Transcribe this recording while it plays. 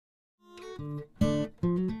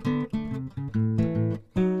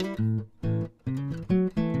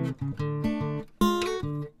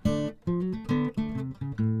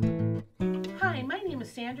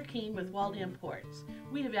with Wald Imports.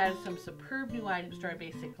 We have added some superb new items to our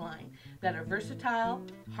basic line that are versatile,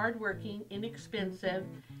 hardworking, inexpensive,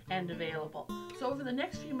 and available. So over the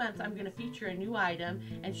next few months, I'm going to feature a new item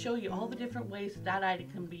and show you all the different ways that item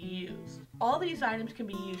can be used. All these items can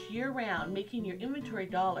be used year-round, making your inventory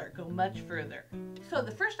dollar go much further. So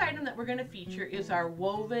the first item that we're going to feature is our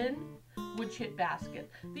woven Woodchip basket.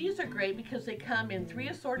 These are great because they come in 3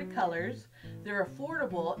 assorted colors, they're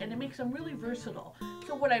affordable, and it makes them really versatile.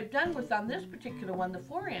 So what I've done with on this particular one, the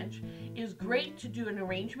 4-inch, is great to do an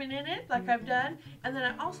arrangement in it like I've done, and then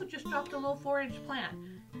I also just dropped a little 4-inch plant.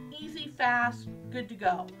 Easy, fast, good to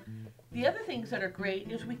go. The other things that are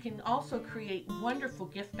great is we can also create wonderful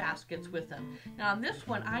gift baskets with them. Now on this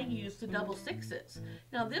one I use the double 6s.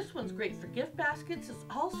 Now this one's great for gift baskets. It's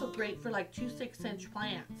also great for like 2 6-inch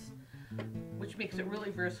plants, which makes it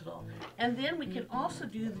really versatile. And then we can also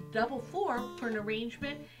do the double 4 for an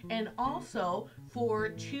arrangement, and also for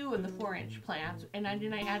 2 of the 4-inch plants, and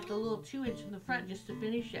then I add the little 2-inch in the front just to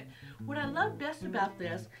finish it. What I love best about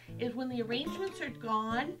this is when the arrangements are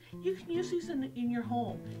gone, you can use these in your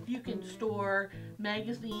home. You can store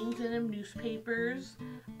magazines in them, newspapers.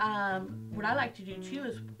 What I like to do too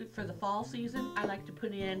is for the fall season, I like to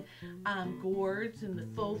put in gourds and the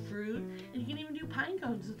faux fruit, and you can even do pine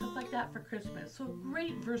cones and stuff like that for Christmas. So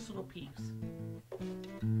great versatile piece.